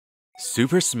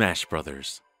Super Smash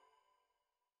Bros.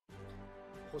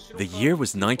 The year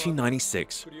was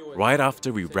 1996, right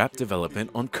after we wrapped development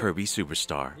on Kirby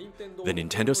Superstar. The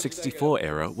Nintendo 64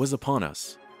 era was upon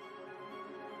us.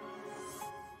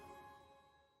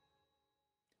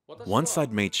 Once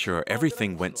I'd made sure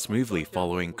everything went smoothly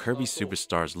following Kirby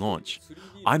Superstar's launch,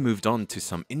 I moved on to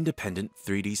some independent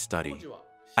 3D study.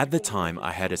 At the time,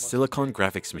 I had a silicon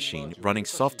graphics machine running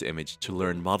soft image to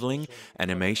learn modeling,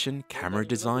 animation, camera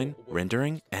design,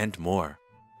 rendering, and more.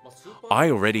 I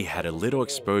already had a little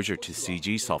exposure to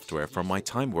CG software from my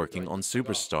time working on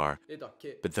Superstar,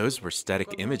 but those were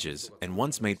static images and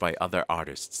ones made by other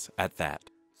artists at that.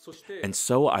 And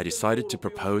so I decided to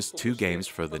propose two games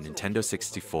for the Nintendo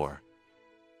 64.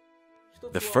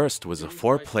 The first was a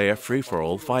 4-player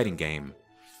free-for-all fighting game,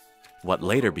 what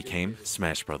later became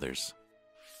Smash Bros.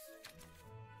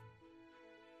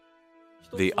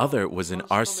 The other was an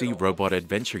RC robot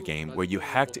adventure game where you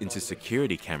hacked into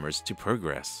security cameras to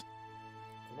progress.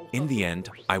 In the end,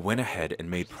 I went ahead and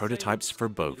made prototypes for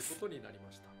both.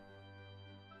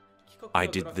 I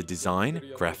did the design,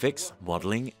 graphics,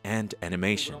 modeling, and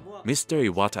animation. Mr.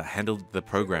 Iwata handled the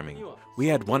programming. We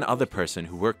had one other person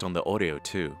who worked on the audio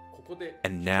too.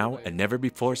 And now, a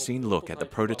never-before-seen look at the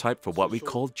prototype for what we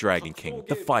call Dragon King,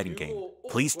 the fighting game.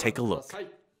 Please take a look.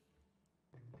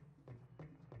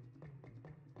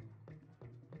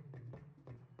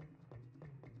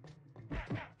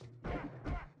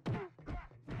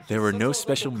 There were no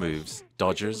special moves,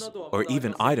 dodgers, or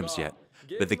even items yet,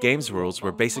 but the game's rules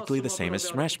were basically the same as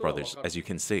Smash Bros., as you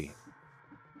can see.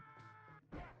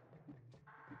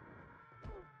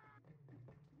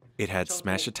 It had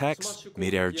smash attacks,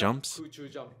 mid-air jumps,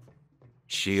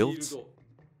 shields,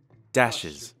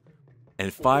 dashes,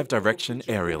 and 5-direction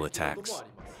aerial attacks.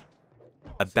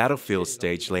 A battlefield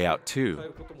stage layout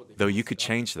too, though you could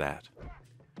change that.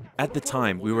 At the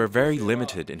time, we were very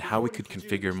limited in how we could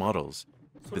configure models,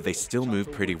 but they still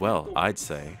moved pretty well, I'd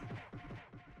say.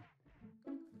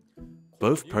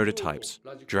 Both prototypes,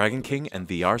 Dragon King and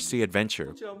the RC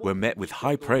Adventure, were met with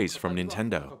high praise from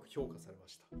Nintendo.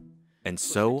 And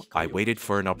so, I waited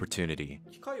for an opportunity.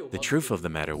 The truth of the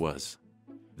matter was,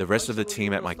 the rest of the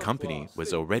team at my company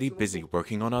was already busy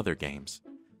working on other games,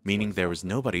 meaning there was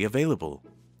nobody available.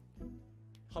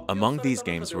 Among these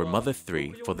games were Mother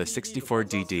 3 for the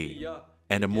 64DD,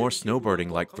 and a more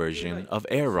snowboarding-like version of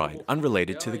Air Ride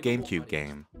unrelated to the GameCube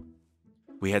game.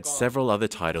 We had several other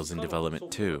titles in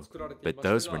development too, but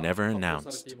those were never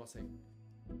announced.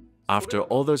 After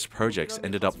all those projects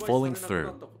ended up falling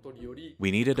through,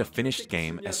 we needed a finished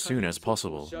game as soon as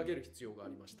possible.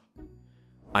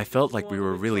 I felt like we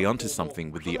were really onto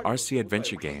something with the RC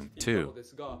Adventure game too,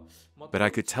 but I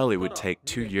could tell it would take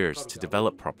 2 years to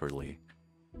develop properly.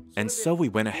 And so we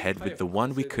went ahead with the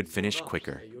one we could finish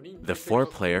quicker, the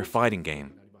 4-player fighting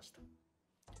game.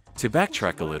 To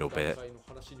backtrack a little bit,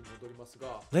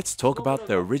 let's talk about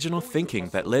the original thinking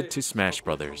that led to Smash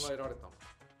Bros.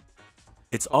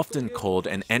 It's often called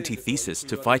an antithesis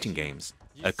to fighting games,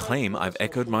 a claim I've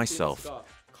echoed myself.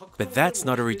 But that's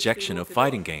not a rejection of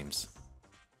fighting games.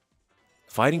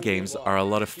 Fighting games are a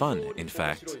lot of fun, in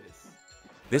fact.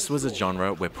 This was a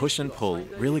genre where push and pull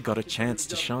really got a chance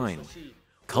to shine,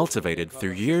 cultivated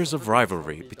through years of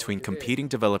rivalry between competing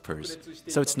developers,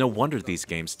 so it's no wonder these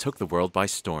games took the world by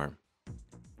storm.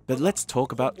 But let's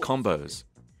talk about combos.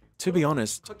 To be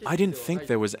honest, I didn't think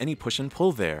there was any push and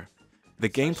pull there. The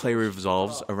gameplay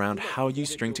revolves around how you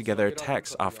string together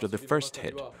attacks after the first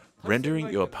hit, rendering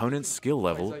your opponent's skill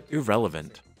level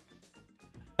irrelevant.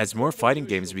 As more fighting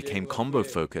games became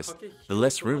combo-focused, the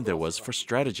less room there was for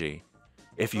strategy.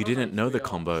 If you didn't know the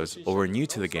combos or were new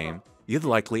to the game, you'd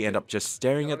likely end up just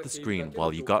staring at the screen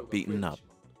while you got beaten up.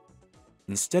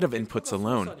 Instead of inputs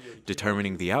alone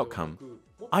determining the outcome,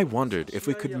 I wondered if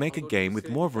we could make a game with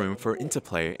more room for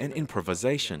interplay and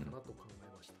improvisation.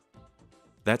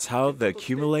 That's how the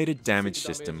accumulated damage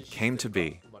system came to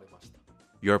be.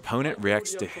 Your opponent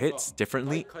reacts to hits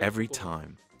differently every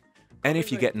time. And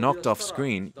if you get knocked off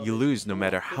screen, you lose no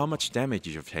matter how much damage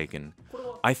you've taken.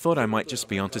 I thought I might just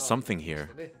be onto something here.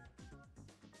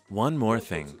 One more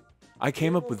thing. I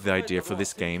came up with the idea for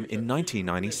this game in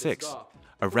 1996,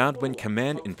 around when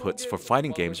command inputs for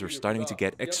fighting games were starting to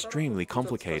get extremely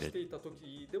complicated.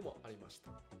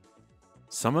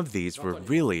 Some of these were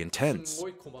really intense.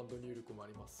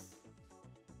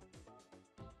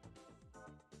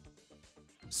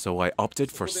 So I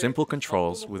opted for simple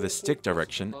controls with a stick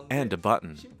direction and a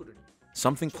button,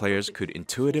 something players could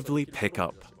intuitively pick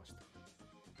up.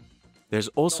 There's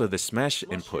also the smash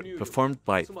input performed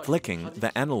by flicking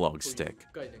the analog stick.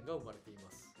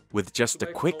 With just a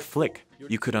quick flick,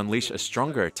 you could unleash a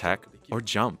stronger attack or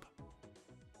jump.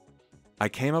 I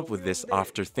came up with this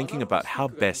after thinking about how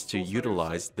best to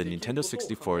utilize the Nintendo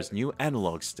 64's new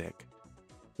analog stick.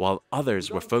 While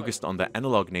others were focused on the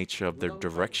analog nature of their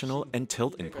directional and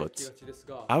tilt inputs,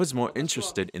 I was more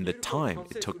interested in the time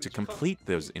it took to complete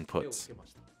those inputs.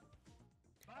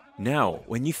 Now,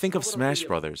 when you think of Smash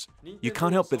Bros., you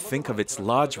can't help but think of its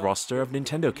large roster of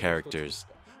Nintendo characters.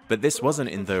 But this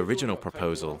wasn't in the original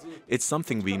proposal, it's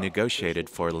something we negotiated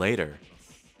for later.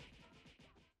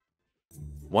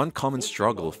 One common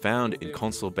struggle found in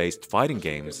console-based fighting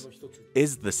games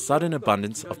is the sudden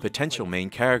abundance of potential main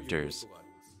characters.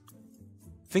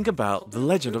 Think about The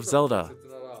Legend of Zelda.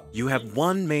 You have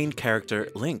one main character,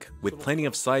 Link, with plenty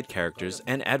of side characters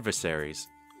and adversaries.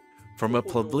 From a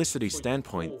publicity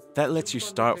standpoint, that lets you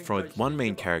start with one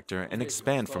main character and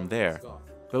expand from there.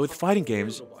 But with fighting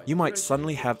games, you might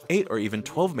suddenly have 8 or even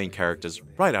 12 main characters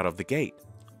right out of the gate.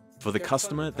 For the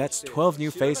customer, that's 12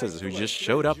 new faces who just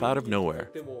showed up out of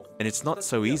nowhere, and it's not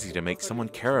so easy to make someone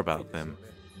care about them.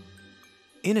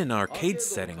 In an arcade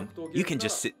setting, you can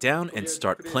just sit down and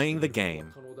start playing the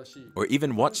game, or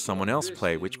even watch someone else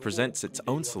play, which presents its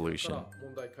own solution.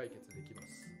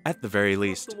 At the very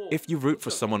least, if you root for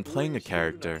someone playing a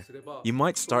character, you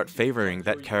might start favoring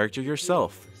that character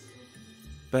yourself.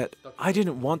 But I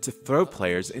didn't want to throw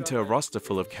players into a roster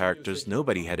full of characters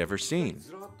nobody had ever seen,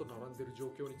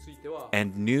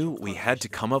 and knew we had to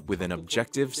come up with an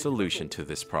objective solution to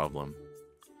this problem.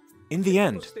 In the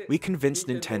end, we convinced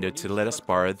Nintendo to let us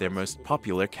borrow their most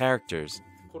popular characters.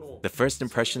 The first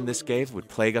impression this gave would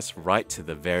plague us right to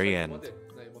the very end.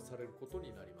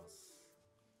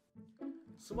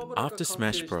 After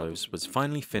Smash Bros. Was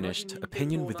finally finished,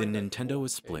 opinion within Nintendo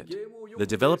was split. The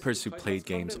developers who played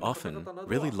games often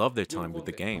really loved their time with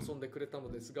the game.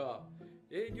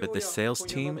 But the sales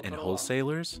team and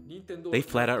wholesalers, they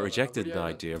flat out rejected the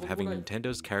idea of having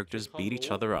Nintendo's characters beat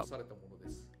each other up.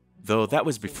 Though that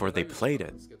was before they played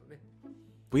it.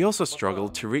 We also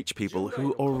struggled to reach people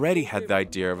who already had the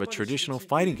idea of a traditional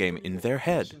fighting game in their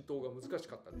head.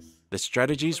 The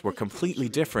strategies were completely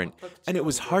different, and it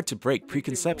was hard to break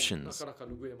preconceptions.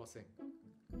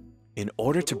 In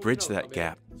order to bridge that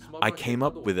gap, I came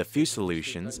up with a few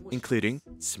solutions, including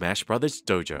Smash Bros.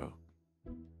 Dojo.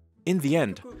 In the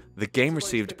end, the game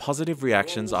received positive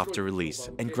reactions after release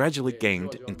and gradually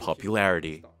gained in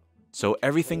popularity. So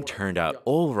everything turned out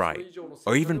all right,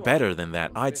 or even better than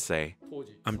that, I'd say.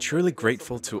 I'm truly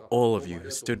grateful to all of you who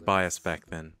stood by us back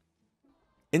then.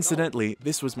 Incidentally,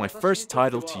 this was my first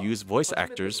title to use voice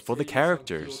actors for the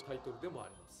characters.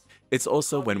 It's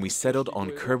also when we settled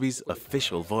on Kirby's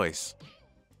official voice.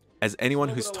 As anyone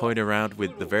who's toyed around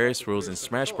with the various rules in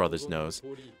Smash Bros. Knows,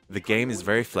 the game is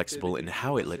very flexible in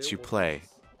how it lets you play.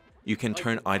 You can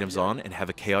turn items on and have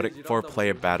a chaotic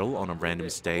 4-player battle on a random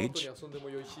stage,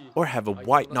 or have a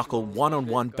white-knuckle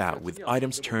one-on-one bout with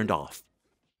items turned off.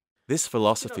 This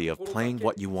philosophy of playing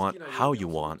what you want, how you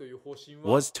want,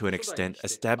 was to an extent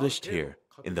established here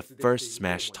in the first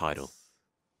Smash title.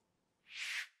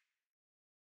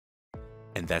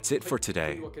 And that's it for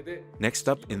today. Next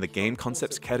up in the game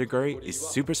concepts category is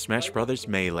Super Smash Bros.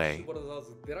 Melee.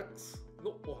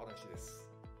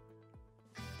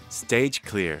 Stage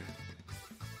clear.